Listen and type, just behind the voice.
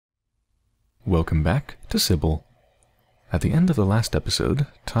Welcome back to Cibele. At the end of the last episode,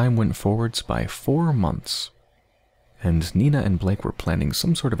 time went forwards by 4 months. And Nina and Blake were planning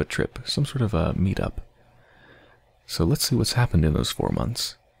some sort of a trip, some sort of a meetup. So let's see what's happened in those 4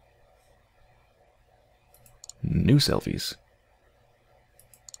 months. New selfies.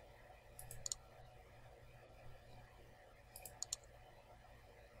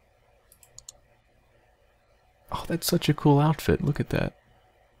 Oh, that's such a cool outfit. Look at that.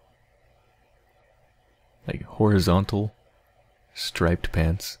 Like horizontal, striped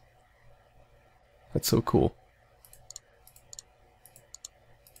pants. That's so cool.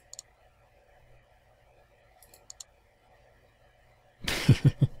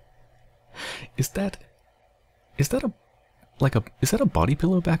 Is that a body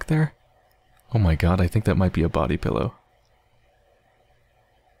pillow back there? Oh my god, I think that might be a body pillow.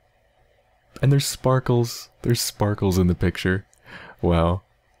 And there's sparkles. There's sparkles in the picture. Wow.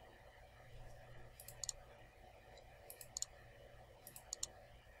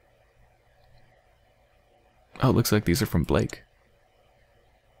 Oh, it looks like these are from Blake.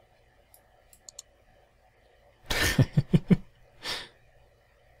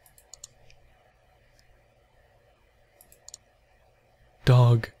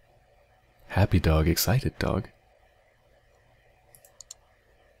 Dog. Happy dog, excited dog.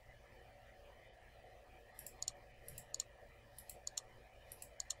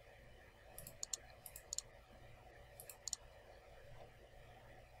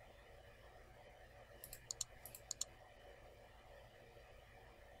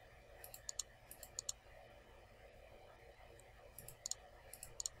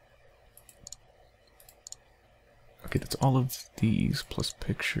 Okay, that's all of these plus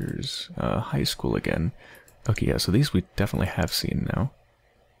pictures. High school again. Okay, yeah, so these we definitely have seen now.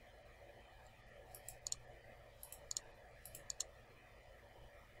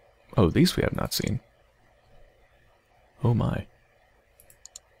 Oh, these we have not seen. Oh my.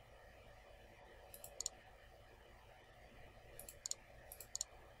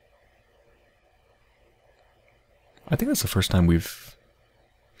 I think that's the first time we've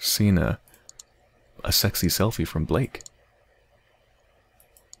seen a sexy selfie from Blake.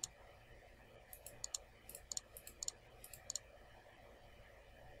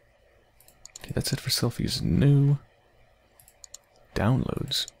 Okay, that's it for selfies. New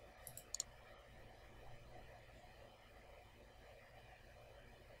downloads.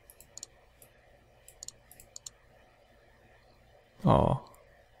 Aw.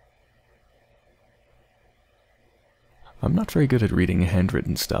 I'm not very good at reading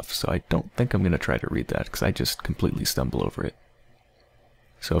handwritten stuff, so I don't think I'm going to try to read that, because I just completely stumble over it.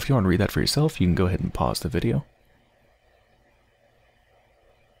 So if you want to read that for yourself, you can go ahead and pause the video.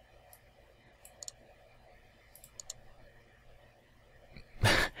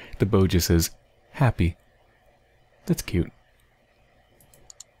 The bow just says, happy. That's cute.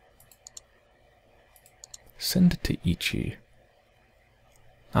 Send it to Ichi.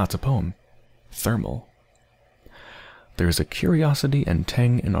 Ah, it's a poem. Thermal. There is a curiosity and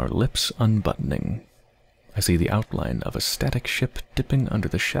tang in our lips unbuttoning. I see the outline of a static ship dipping under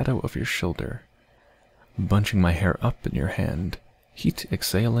the shadow of your shoulder, bunching my hair up in your hand, heat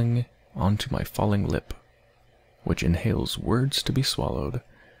exhaling onto my falling lip, which inhales words to be swallowed.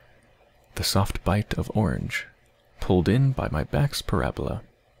 The soft bite of orange, pulled in by my back's parabola.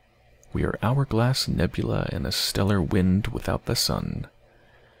 We are hourglass nebula in a stellar wind without the sun.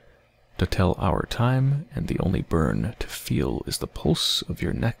 To tell our time, and the only burn to feel is the pulse of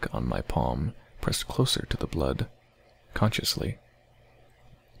your neck on my palm, pressed closer to the blood, consciously.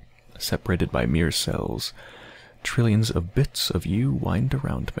 Separated by mere cells, trillions of bits of you wind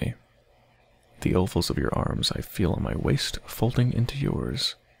around me. The ovals of your arms I feel on my waist folding into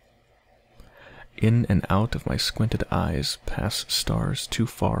yours. In and out of my squinted eyes pass stars too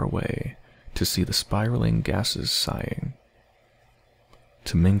far away to see the spiraling gases sighing,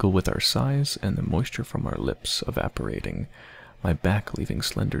 to mingle with our sighs and the moisture from our lips evaporating, my back leaving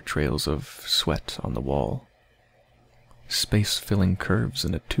slender trails of sweat on the wall. Space-filling curves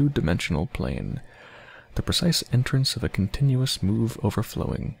in a two-dimensional plane, the precise entrance of a continuous move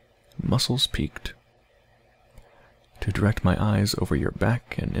overflowing, muscles peaked. To direct my eyes over your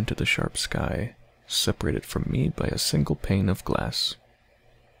back and into the sharp sky, separated from me by a single pane of glass.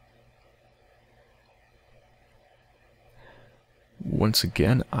 Once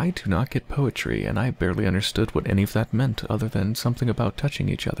again, I do not get poetry, and I barely understood what any of that meant other than something about touching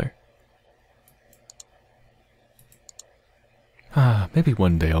each other. Ah, maybe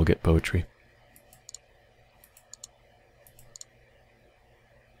one day I'll get poetry.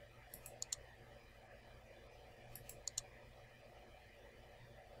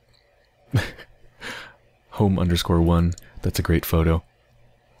 home_1. That's a great photo.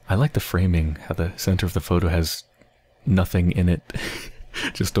 I like the framing, how the center of the photo has nothing in it.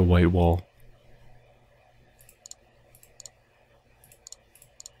 Just a white wall.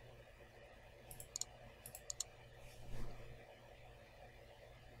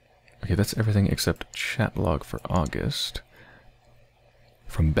 Okay, that's everything except chat log for August.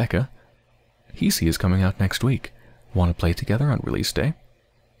 From Becca. Heasy is coming out next week. Want to play together on release day?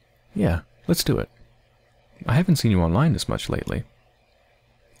 Yeah, let's do it. I haven't seen you online as much lately.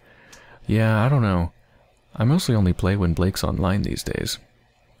 Yeah, I don't know. I mostly only play when Blake's online these days.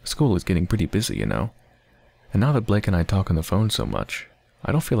 School is getting pretty busy, you know. And now that Blake and I talk on the phone so much,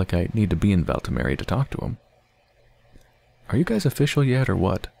 I don't feel like I need to be in Valtameri to talk to him. Are you guys official yet, or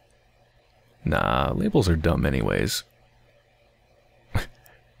what? Nah, labels are dumb anyways.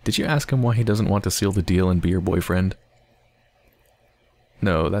 Did you ask him why he doesn't want to seal the deal and be your boyfriend?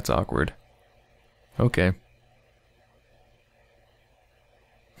 No, that's awkward. Okay.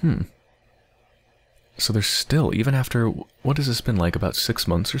 So there's still, even after, what has this been like, about 6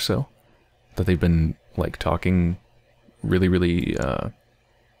 months or so? That they've been, like, talking really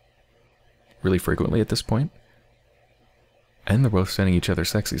frequently at this point? And they're both sending each other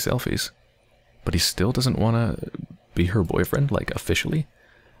sexy selfies. But he still doesn't want to be her boyfriend, like, officially?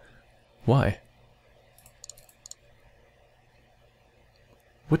 Why?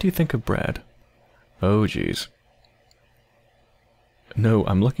 What do you think of Brad? Oh, jeez. No,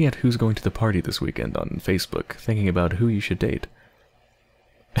 I'm looking at who's going to the party this weekend on Facebook, thinking about who you should date.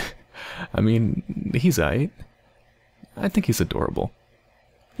 I mean, he's aight. I think he's adorable.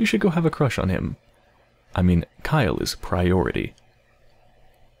 You should go have a crush on him. I mean, Kyle is priority.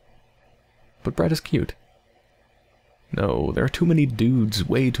 But Brad is cute. No, there are too many dudes,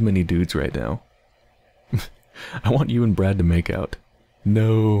 way too many dudes right now. I want you and Brad to make out.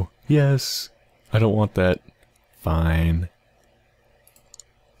 No, yes, I don't want that. Fine.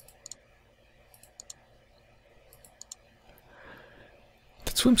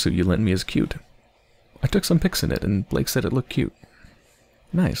 That swimsuit you lent me is cute. I took some pics in it, and Blake said it looked cute.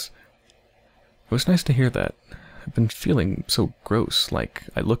 Nice. It was nice to hear that. I've been feeling so gross, like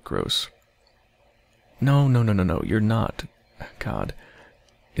I look gross. No, you're not. God.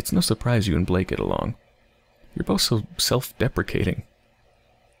 It's no surprise you and Blake get along. You're both so self-deprecating.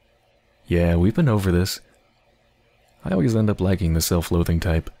 Yeah, we've been over this. I always end up liking the self-loathing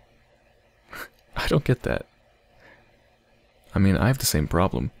type. I don't get that. I mean, I have the same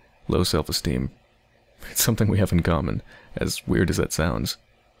problem. Low self-esteem. It's something we have in common, as weird as that sounds.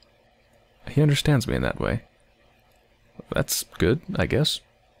 He understands me in that way. That's good, I guess.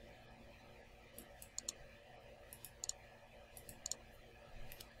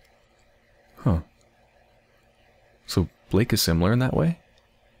 Huh. So Blake is similar in that way?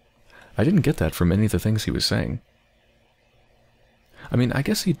 I didn't get that from any of the things he was saying. I mean, I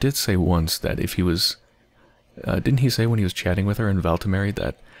guess he did say once that if he was... didn't he say when he was chatting with her in Valtameri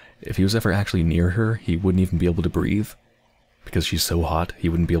that if he was ever actually near her, he wouldn't even be able to breathe? Because she's so hot, he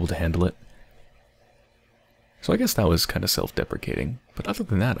wouldn't be able to handle it? So I guess that was kind of self-deprecating. But other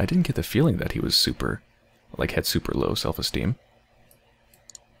than that, I didn't get the feeling that he was super... like, had super low self-esteem.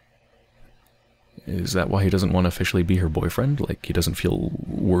 Is that why he doesn't want to officially be her boyfriend? Like, he doesn't feel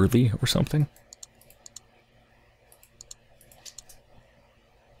worthy or something?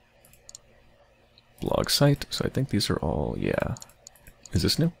 Blog site, so I think these are all, yeah. Is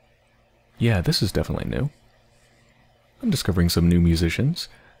this new? Yeah, this is definitely new. I'm discovering some new musicians.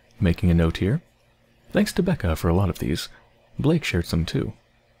 Making a note here. Thanks to Becca for a lot of these. Blake shared some too.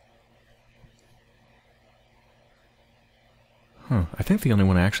 Huh, I think the only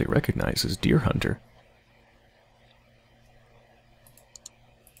one I actually recognize is Deer Hunter.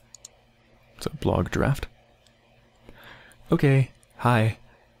 It's a blog draft. Okay, hi.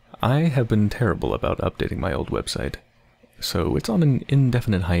 I have been terrible about updating my old website, so it's on an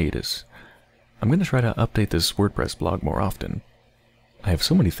indefinite hiatus. I'm going to try to update this WordPress blog more often. I have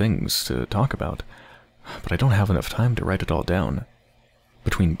so many things to talk about, but I don't have enough time to write it all down.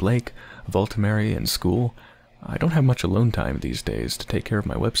 Between Blake, Valtameri, and school, I don't have much alone time these days to take care of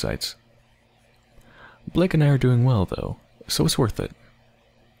my websites. Blake and I are doing well, though, so it's worth it.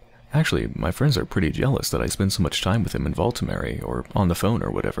 Actually, my friends are pretty jealous that I spend so much time with him in Valtameri, or on the phone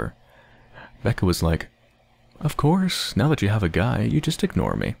or whatever. Becca was like, "Of course, now that you have a guy, you just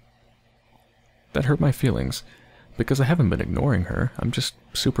ignore me." That hurt my feelings, because I haven't been ignoring her, I'm just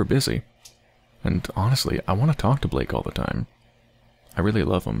super busy. And honestly, I want to talk to Blake all the time. I really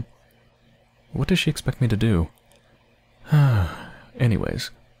love him. What does she expect me to do?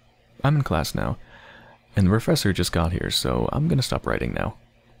 Anyways, I'm in class now, and the professor just got here, so I'm gonna stop writing now.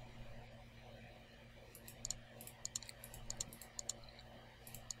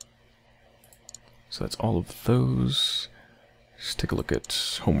 So that's all of those. Let's take a look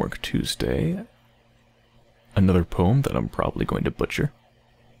at Homework Tuesday. Another poem that I'm probably going to butcher.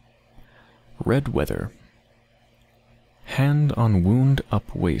 Red weather. Hand on wound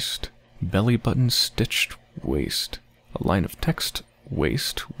up waist. Belly button stitched waist. A line of text.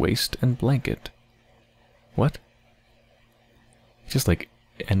 Waist, waist, and blanket. What? Just like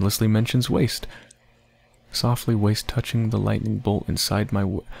endlessly mentions waist. Softly waist touching the lightning bolt inside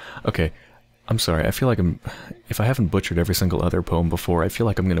my okay, I'm sorry, I feel like if I haven't butchered every single other poem before, I feel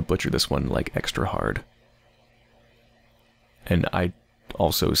like I'm gonna butcher this one like extra hard. And I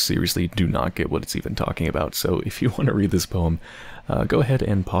also seriously do not get what it's even talking about, so if you want to read this poem, go ahead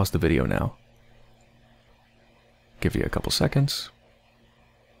and pause the video now. Give you a couple seconds.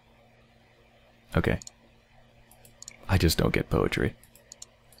 Okay. I just don't get poetry.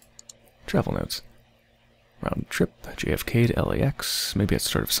 Travel notes. Round trip, JFK to LAX, maybe at the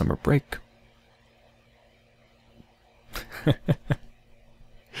start of summer break.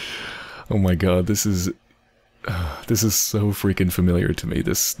 Oh my god, this is so freaking familiar to me,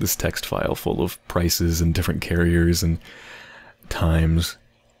 this text file full of prices and different carriers and times,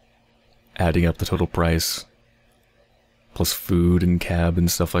 adding up the total price, plus food and cab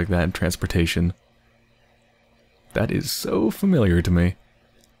and stuff like that, and transportation. That is so familiar to me.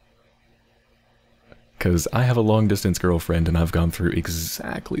 Because I have a long-distance girlfriend and I've gone through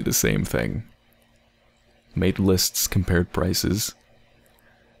exactly the same thing. Made lists, compared prices.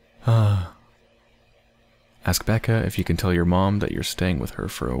 Ask Becca if you can tell your mom that you're staying with her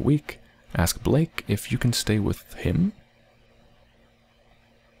for a week. Ask Blake if you can stay with him.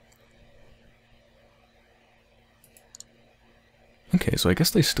 Okay, so I guess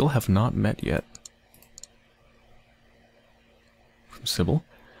they still have not met yet. From Cibele.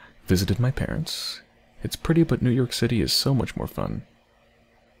 Visited my parents. It's pretty, but New York City is so much more fun.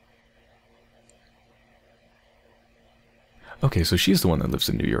 Okay, so she's the one that lives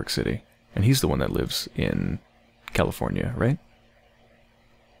in New York City, and he's the one that lives in California, right?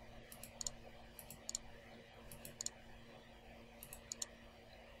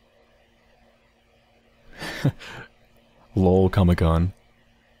 LOL Comic-Con.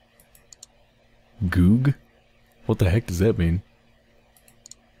 Goog? What the heck does that mean?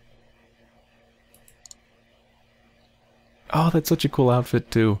 Oh, that's such a cool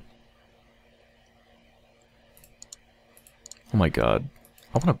outfit, too. Oh my god.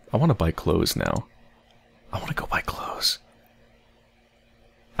 I wanna buy clothes now. I wanna go buy clothes.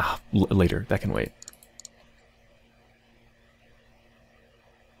 Ah, later. That can wait.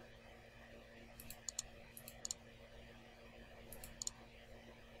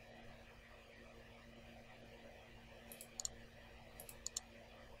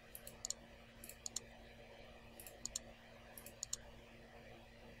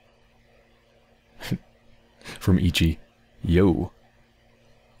 From Ichi. Yo.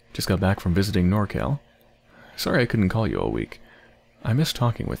 Just got back from visiting NorCal. Sorry I couldn't call you all week. I missed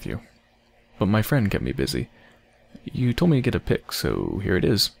talking with you. But my friend kept me busy. You told me to get a pic, so here it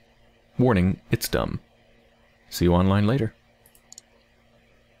is. Warning, it's dumb. See you online later.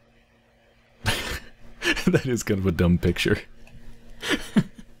 That is kind of a dumb picture.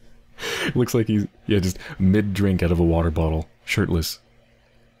 Looks like he's, yeah, just mid-drink out of a water bottle, shirtless.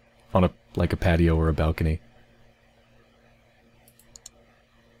 On like a patio or a balcony.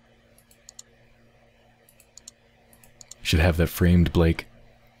 Should have that framed, Blake.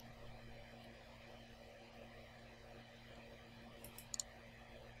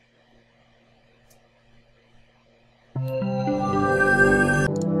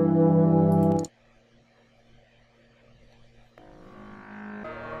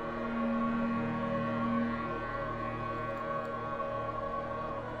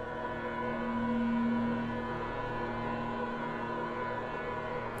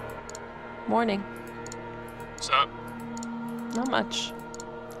 Morning. What's up? Not much.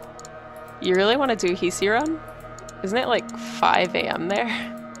 You really want to do Hisi run? Isn't it like 5 a.m. there?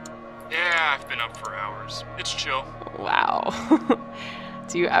 Yeah, I've been up for hours. It's chill. Wow.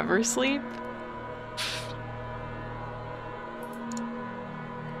 Do you ever sleep?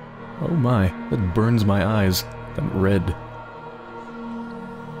 Oh my, that burns my eyes. That red.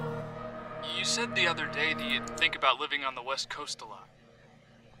 You said the other day that you'd think about living on the West Coast a lot.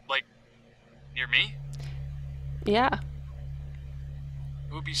 Like, near me? Yeah.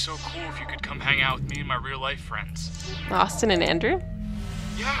 It would be so cool if you could come hang out with me and my real-life friends. Austin and Andrew?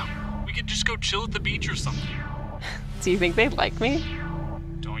 Yeah, we could just go chill at the beach or something. Do you think they'd like me?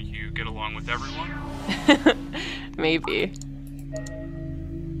 Don't you get along with everyone? Maybe.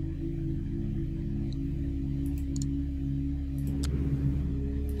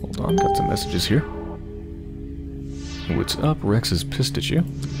 Hold on, got some messages here. What's up? Rex is pissed at you.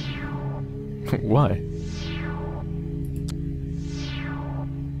 Why?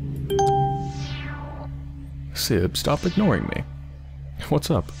 Cib, stop ignoring me.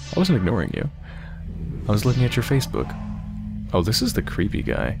 What's up? I wasn't ignoring you. I was looking at your Facebook. Oh, this is the creepy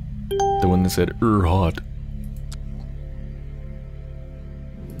guy. The one that said, hot.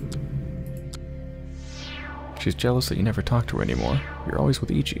 She's jealous that you never talk to her anymore. You're always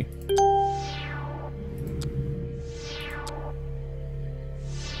with Ichi.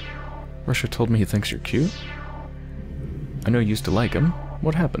 Russia told me he thinks you're cute. I know you used to like him.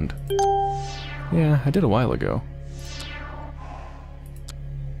 What happened? Yeah, I did a while ago.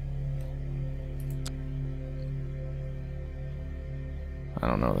 I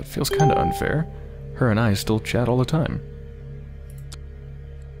don't know, that feels kinda unfair. Her and I still chat all the time.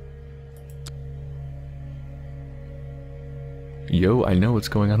 Yo, I know what's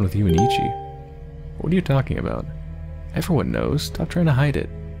going on with you and Ichi. What are you talking about? Everyone knows. Stop trying to hide it.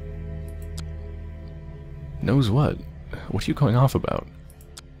 Knows what? What are you going off about?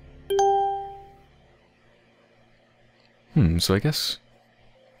 So I guess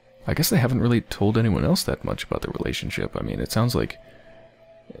they haven't really told anyone else that much about their relationship. I mean, it sounds like...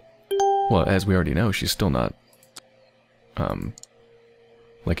 Well, as we already know, she's still not...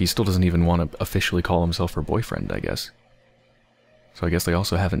 Like, he still doesn't even want to officially call himself her boyfriend, I guess. So I guess they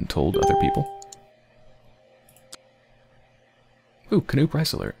also haven't told other people. Ooh, canoe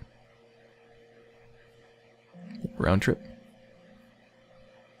price alert. Round trip.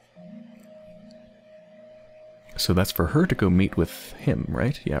 So that's for her to go meet with him,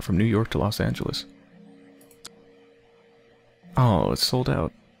 right? Yeah, from New York to Los Angeles. Oh, it's sold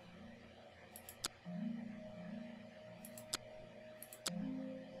out.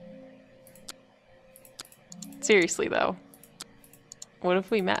 Seriously, though. What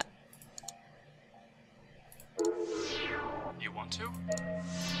if we met? You want to?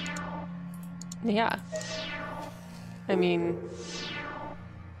 Yeah. I mean,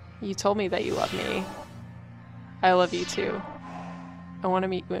 you told me that you love me. I love you too. I want to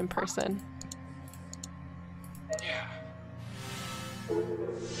meet you in person. Yeah.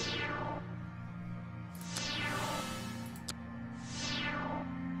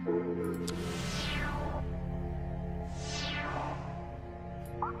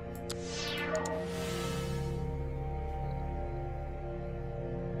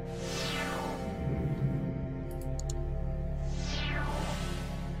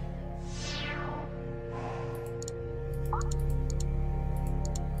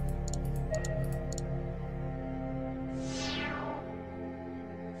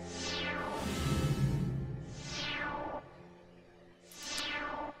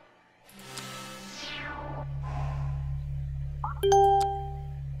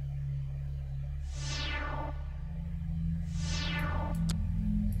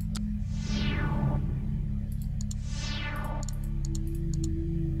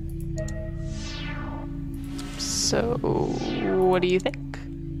 So, what do you think?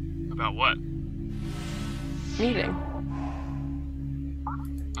 About what? Meeting.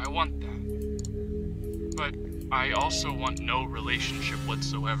 I want that. But I also want no relationship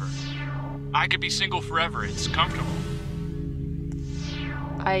whatsoever. I could be single forever. It's comfortable.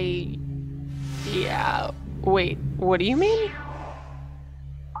 Yeah. Wait, what do you mean?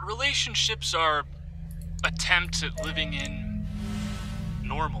 Relationships are attempts at living in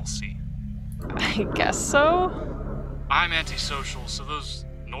normalcy. I guess so. I'm antisocial, so those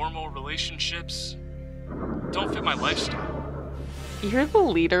normal relationships don't fit my lifestyle. You're the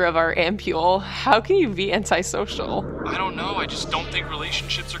leader of our ampule. How can you be antisocial? I don't know, I just don't think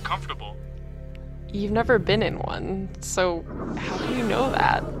relationships are comfortable. You've never been in one, so how do you know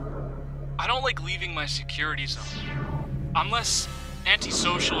that? I don't like leaving my security zone. I'm less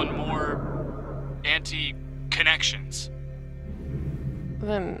antisocial and more anti-connections.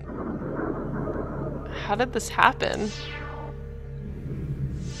 Then, how did this happen?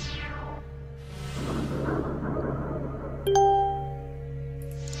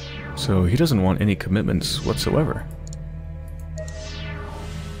 So he doesn't want any commitments whatsoever.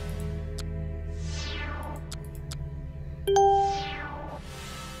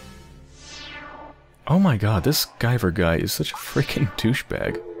 Oh my god, this Guyver guy is such a freaking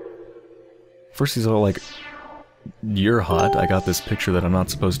douchebag. First he's all like, "You're hot, I got this picture that I'm not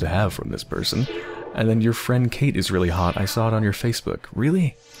supposed to have from this person." And then your friend Kate is really hot, I saw it on your Facebook.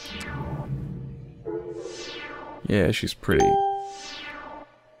 Really? Yeah, she's pretty.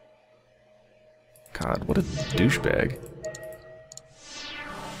 God, what a douchebag.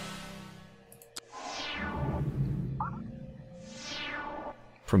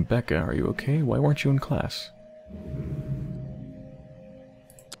 From Becca, are you okay? Why weren't you in class?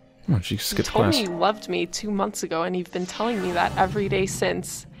 Oh, she You skipped told class. me you loved me 2 months ago, and you've been telling me that every day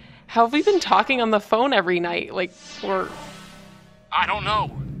since. How have we been talking on the phone every night? Like, we're... I don't know.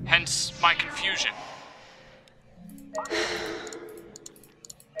 Hence my confusion.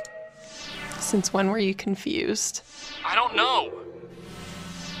 Since when were you confused? I don't know.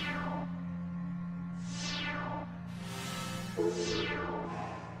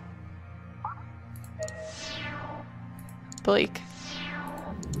 Blake,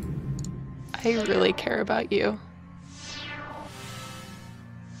 I really care about you.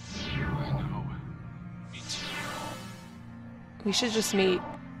 I know. Me too. We should just meet.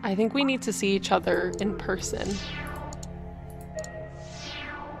 I think we need to see each other in person.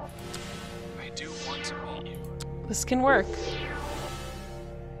 I do want to meet you. This can work.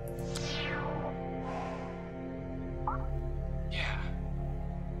 Yeah.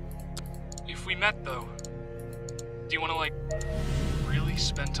 If we met, though, do you want to, like, really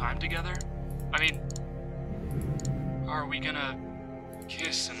spend time together? I mean, are we gonna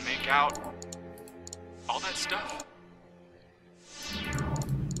kiss and make out? All that stuff?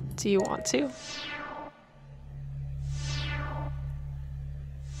 Do you want to? Yeah,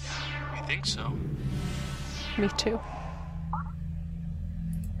 I think so. Me too.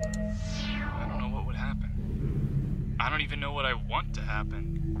 I don't know what would happen. I don't even know what I want to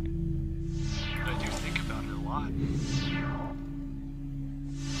happen. But I do think about it a lot.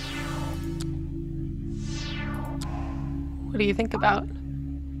 What do you think about?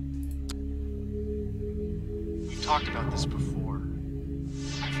 We've talked about this before.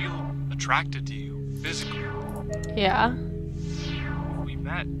 I feel attracted to you, physically. Yeah? If we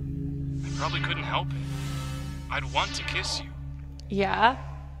met, I probably couldn't help it. I'd want to kiss you. Yeah?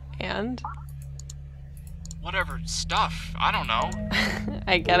 And? Whatever stuff, I don't know.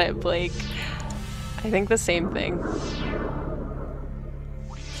 I get it, Blake. I think the same thing.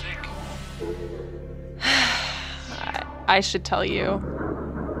 What do you think? I should tell you.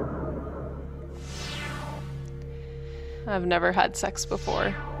 I've never had sex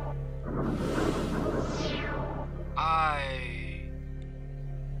before. I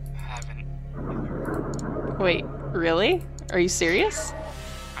haven't either. Wait, really? Are you serious?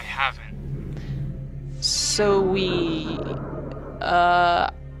 I haven't. So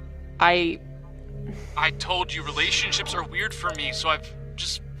I told you relationships are weird for me, so I've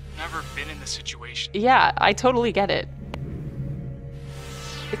just never been in this situation. Yeah, I totally get it.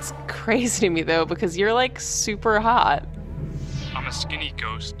 It's crazy to me though, because you're like super hot. I'm a skinny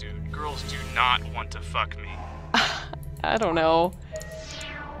ghost, dude. Girls do not want to fuck me. I don't know.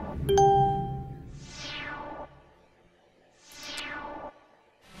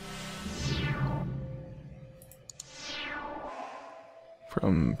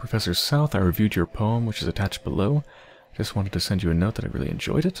 From Professor South, I reviewed your poem, which is attached below. Just wanted to send you a note that I really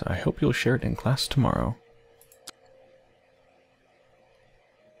enjoyed it. I hope you'll share it in class tomorrow.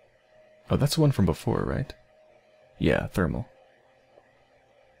 Oh, that's the one from before, right? Yeah, thermal.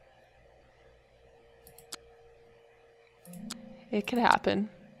 It could happen.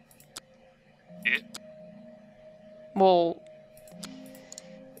 It? Well,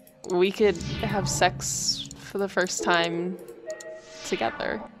 we could have sex for the first time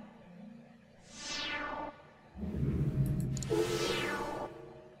together. Do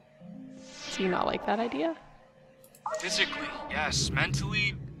you not like that idea? Physically, yes.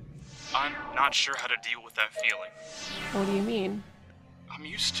 Mentally, I'm not sure how to deal with that feeling. What do you mean? I'm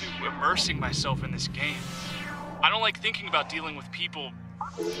used to immersing myself in this game. I don't like thinking about dealing with people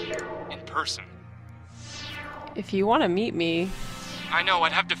in person. If you want to meet me, I know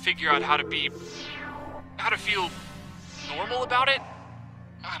I'd have to figure out how to feel normal about it.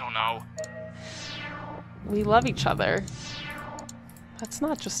 I don't know. we love each other. That's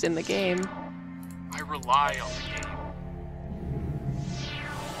not just in the game. I rely on the game.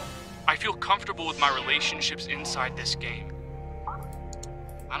 I feel comfortable with my relationships inside this game.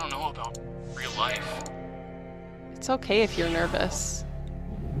 I don't know about real life. It's okay if you're nervous.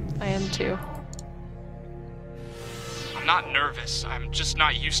 I am too. I'm not nervous. I'm just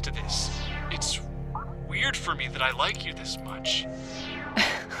not used to this. It's weird for me that I like you this much.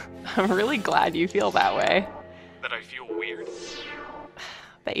 I'm really glad you feel that way. That I feel weird.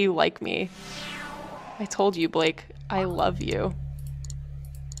 That you like me. I told you, Blake, I love you.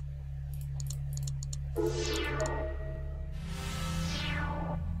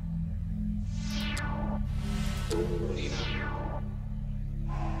 Nina,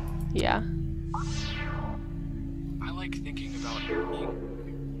 Yeah? I like thinking about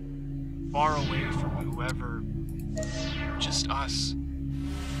being far away from whoever, just us.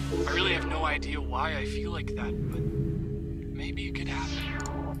 I really have no idea why I feel like that, but maybe it could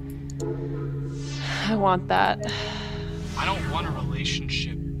happen. I want that. I don't want a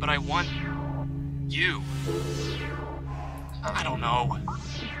relationship, but I want you. I don't know.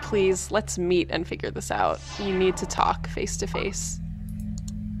 Please, let's meet and figure this out. We need to talk face to face.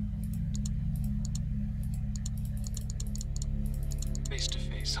 Face to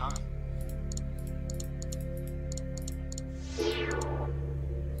face, huh?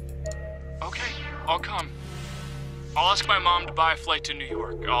 Okay, I'll come. I'll ask my mom to buy a flight to New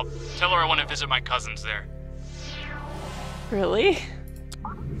York. I'll tell her I want to visit my cousins there. Really?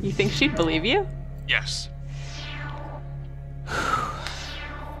 You think she'd believe you? Yes.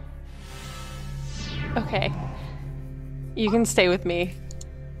 Okay. You can stay with me.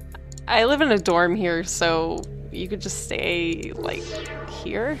 I live in a dorm here, so you could just stay, like,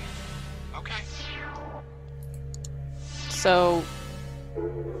 here? Okay. So,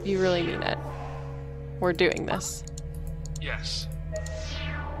 you really mean it? We're doing this. Yes.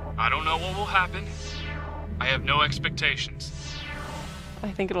 I don't know what will happen. I have no expectations.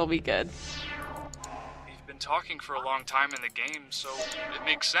 I think it'll be good. We've been talking for a long time in the game, so it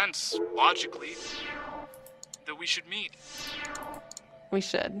makes sense, logically, that we should meet. We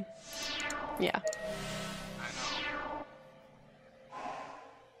should. Yeah. I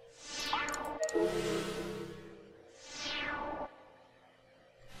know.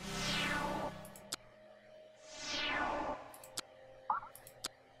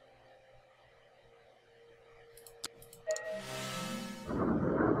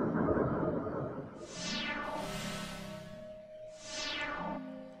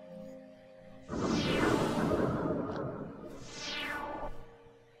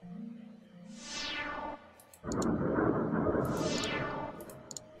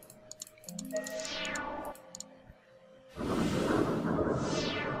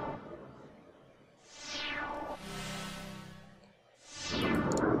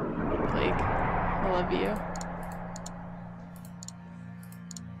 Blake, I love you.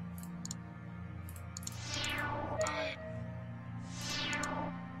 I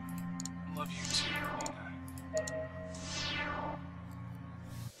love you too, Lena.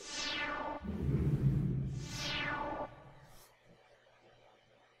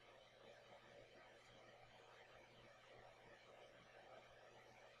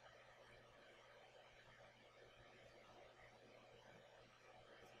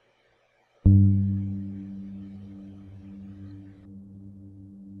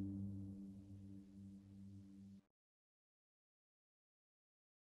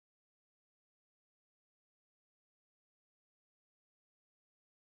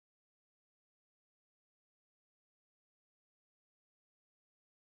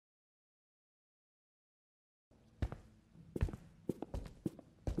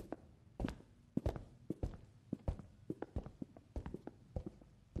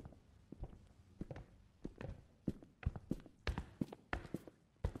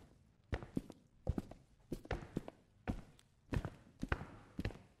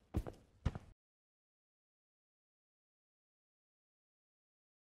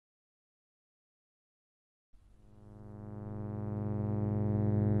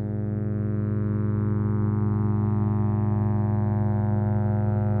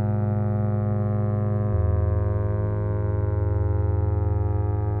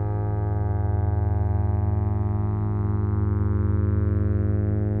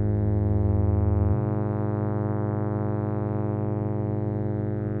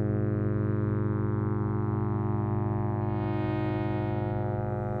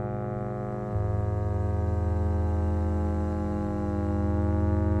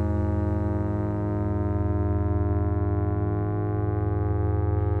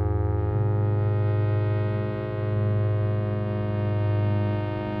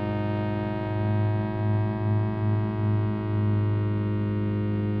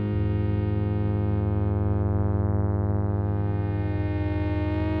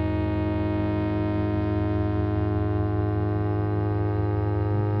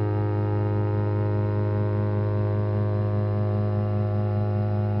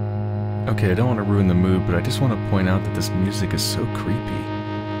 Okay, I don't want to ruin the mood, but I just want to point out that this music is so creepy.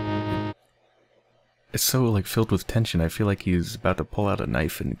 It's so, like, filled with tension. I feel like he's about to pull out a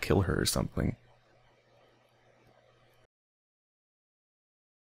knife and kill her or something.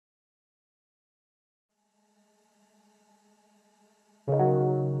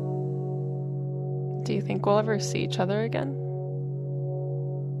 Do you think we'll ever see each other again?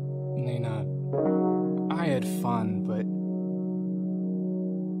 Nina, I had fun, but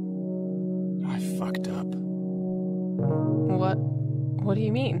I fucked up. What do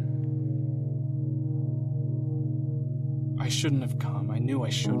you mean? I shouldn't have come. I knew I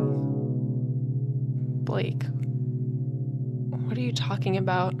shouldn't. Blake, what are you talking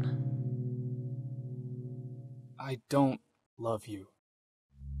about? I don't love you.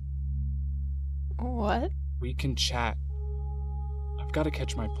 What? We can chat. I've got to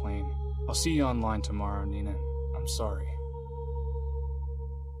catch my plane. I'll see you online tomorrow, Nina. I'm sorry.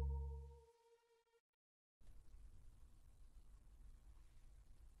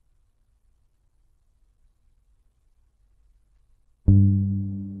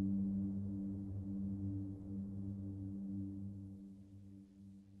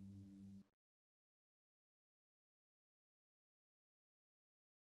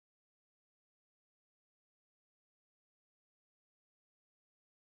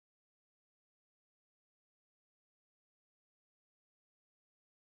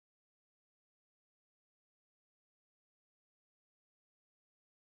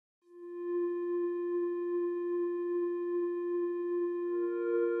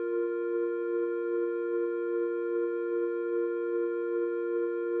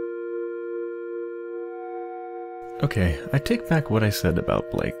 Okay, I take back what I said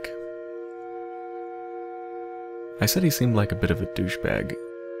about Blake. I said he seemed like a bit of a douchebag,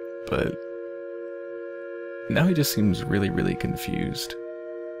 but now he just seems really, really confused.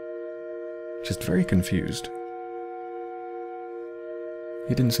 Just very confused.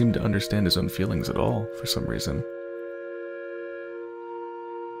 He didn't seem to understand his own feelings at all, for some reason.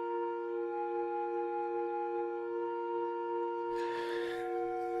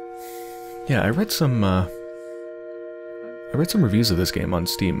 Yeah, I read some reviews of this game on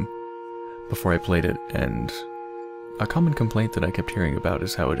Steam before I played it, and a common complaint that I kept hearing about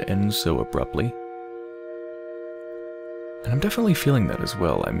is how it ends so abruptly. And I'm definitely feeling that as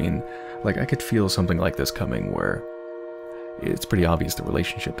well. I mean, like, I could feel something like this coming where it's pretty obvious the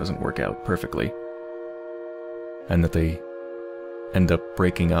relationship doesn't work out perfectly, and that they end up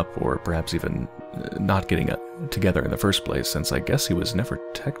breaking up, or perhaps even not getting together in the first place, since I guess he was never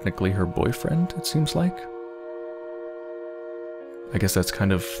technically her boyfriend, it seems like. I guess that's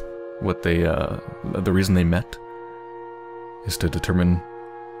kind of what they, the reason they met, is to determine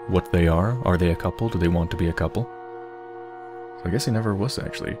what they are. Are they a couple? Do they want to be a couple? So I guess he never was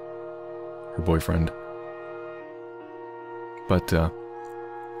actually her boyfriend. But,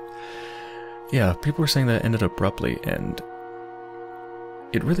 yeah, people were saying that it ended abruptly, and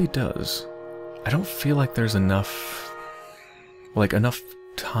it really does. I don't feel like there's enough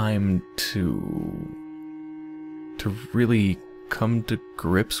time to really come to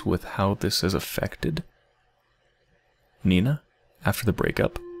grips with how this has affected Nina after the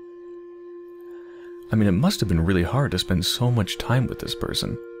breakup. I mean, it must have been really hard to spend so much time with this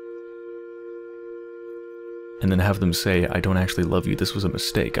person, and then have them say, I don't actually love you, this was a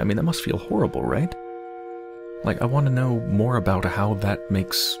mistake. I mean, that must feel horrible, right? Like, I want to know more about how that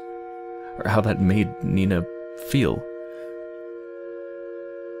makes, or how that made Nina feel.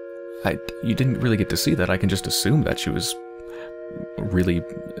 You didn't really get to see that. I can just assume that she was really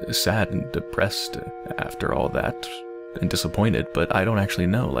sad and depressed after all that, and disappointed, but I don't actually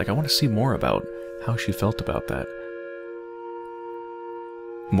know. Like, I want to see more about how she felt about that.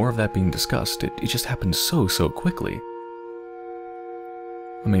 More of that being discussed. It just happened so quickly.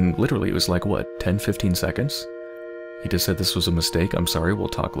 I mean, literally, it was like, what, 10-15 seconds? He just said this was a mistake, I'm sorry, we'll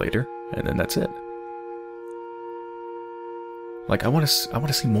talk later, and then that's it. Like, I want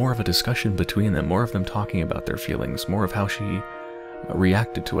to see more of a discussion between them, more of them talking about their feelings, more of how she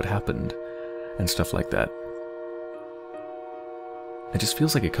reacted to what happened, and stuff like that. It just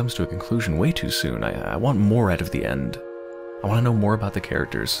feels like it comes to a conclusion way too soon. I want more out of the end. I want to know more about the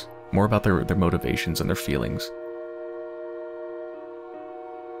characters, more about their motivations and their feelings.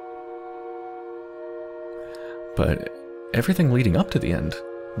 But everything leading up to the end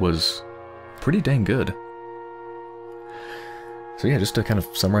was pretty dang good. So yeah, just to kind of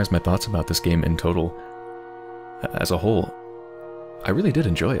summarize my thoughts about this game in total, as a whole, I really did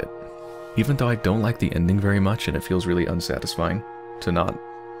enjoy it. Even though I don't like the ending very much, and it feels really unsatisfying to not...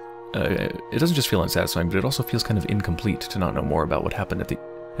 it doesn't just feel unsatisfying, but it also feels kind of incomplete to not know more about what happened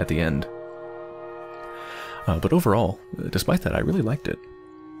at the end. But overall, despite that, I really liked it.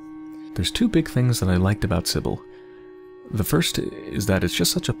 There's two big things that I liked about Cibele. The first is that it's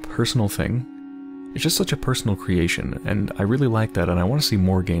just such a personal thing. It's just such a personal creation, and I really like that, and I want to see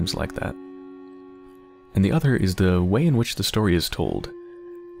more games like that. And the other is the way in which the story is told.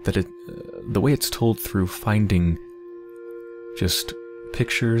 The way it's told through finding just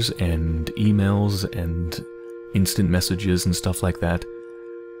pictures and emails and instant messages and stuff like that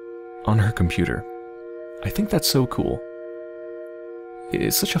on her computer. I think that's so cool.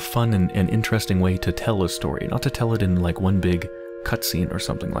 it's such a fun and interesting way to tell a story, not to tell it in like one big cutscene or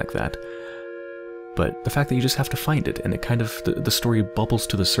something like that, but the fact that you just have to find it, and it kind of, the story bubbles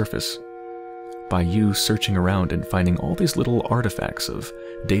to the surface by you searching around and finding all these little artifacts of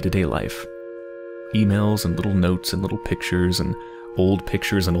day-to-day life. Emails and little notes and little pictures and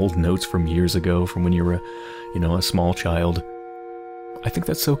old notes from years ago, from when you were, a small child. I think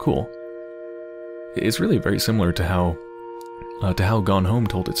that's so cool. It's really very similar to how Gone Home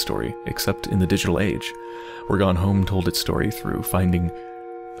told its story, except in the digital age, where Gone Home told its story through finding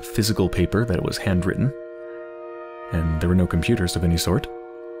physical paper that was handwritten, and there were no computers of any sort.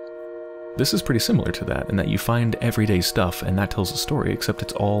 This is pretty similar to that, in that you find everyday stuff and that tells a story, except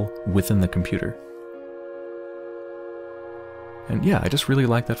it's all within the computer. And yeah, I just really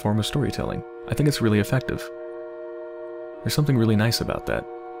like that form of storytelling. I think it's really effective. There's something really nice about that.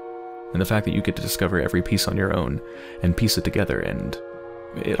 And the fact that you get to discover every piece on your own and piece it together, and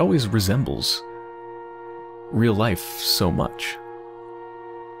it always resembles real life so much.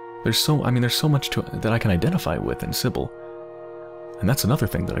 There's so much that I can identify with in Cibele. And that's another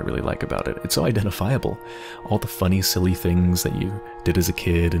thing that I really like about it. It's so identifiable. All the funny, silly things that you did as a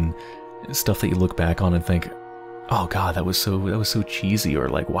kid, and stuff that you look back on and think, oh god, that was so cheesy, or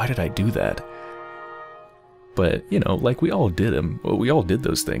like, why did I do that? But, like, we all did them. Well, we all did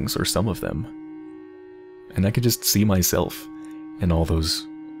those things, or some of them. And I could just see myself in all those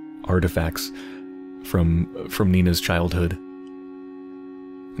artifacts from Nina's childhood.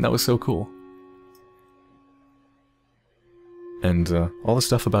 And that was so cool. And all the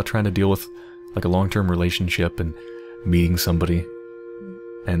stuff about trying to deal with, like, a long-term relationship and meeting somebody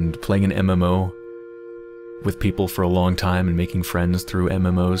and playing an MMO with people for a long time and making friends through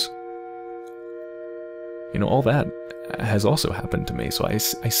MMOs. All that has also happened to me, so I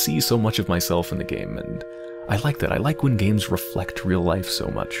see so much of myself in the game, and I like that. I like when games reflect real life so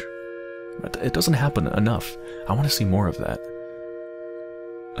much. It doesn't happen enough. I want to see more of that.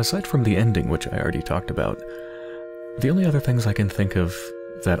 Aside from the ending, which I already talked about, the only other things I can think of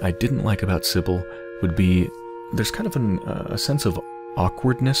that I didn't like about Cibele would be, there's kind of a sense of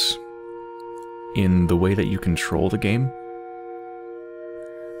awkwardness in the way that you control the game.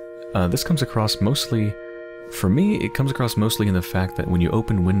 This comes across mostly, for me, it comes across mostly in the fact that when you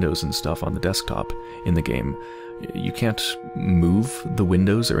open windows and stuff on the desktop in the game, you can't move the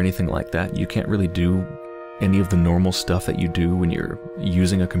windows or anything like that. You can't really do any of the normal stuff that you do when you're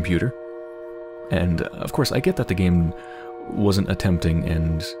using a computer. And of course, I get that the game wasn't attempting,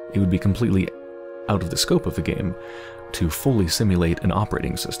 and it would be completely out of the scope of the game to fully simulate an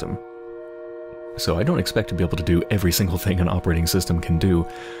operating system. So I don't expect to be able to do every single thing an operating system can do,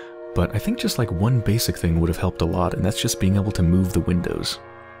 but I think just like one basic thing would have helped a lot, and that's just being able to move the windows.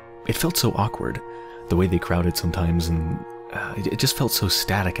 It felt so awkward, the way they crowded sometimes, and it just felt so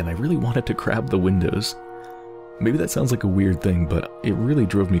static, and I really wanted to grab the windows. Maybe that sounds like a weird thing, but it really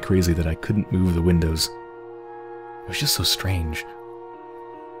drove me crazy that I couldn't move the windows. It was just so strange.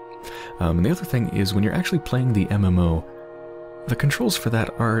 And the other thing is, when you're actually playing the MMO, the controls for that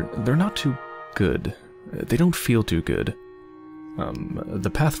they're not too good. They don't feel too good.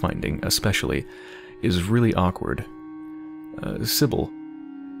 The pathfinding, especially, is really awkward. Cibele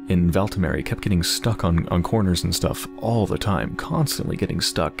in Valtameri kept getting stuck on corners and stuff all the time, constantly getting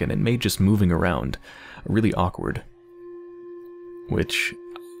stuck, and it made just moving around really awkward. Which,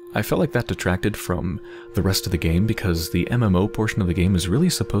 I felt like that detracted from the rest of the game, because the MMO portion of the game is really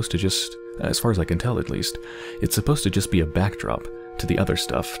supposed to just, as far as I can tell at least, it's supposed to just be a backdrop to the other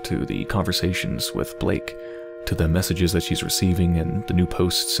stuff, to the conversations with Blake, to the messages that she's receiving and the new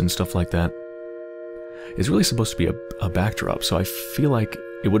posts and stuff like that. It's really supposed to be a backdrop, so I feel like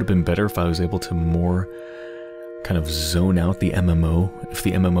it would have been better if I was able to more kind of zone out the MMO, if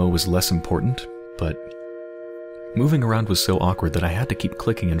the MMO was less important, but moving around was so awkward that I had to keep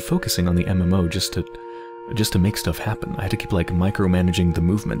clicking and focusing on the MMO just to make stuff happen. I had to keep like micromanaging the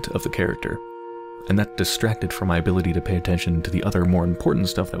movement of the character, and that distracted from my ability to pay attention to the other more important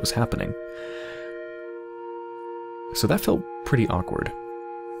stuff that was happening. So that felt pretty awkward.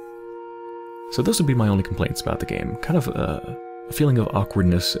 So those would be my only complaints about the game. Kind of a feeling of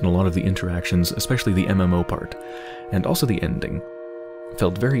awkwardness in a lot of the interactions, especially the MMO part, and also the ending.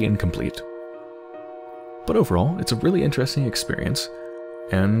 Felt very incomplete. But overall, it's a really interesting experience,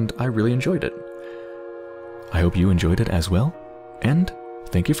 and I really enjoyed it. I hope you enjoyed it as well, and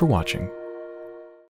thank you for watching.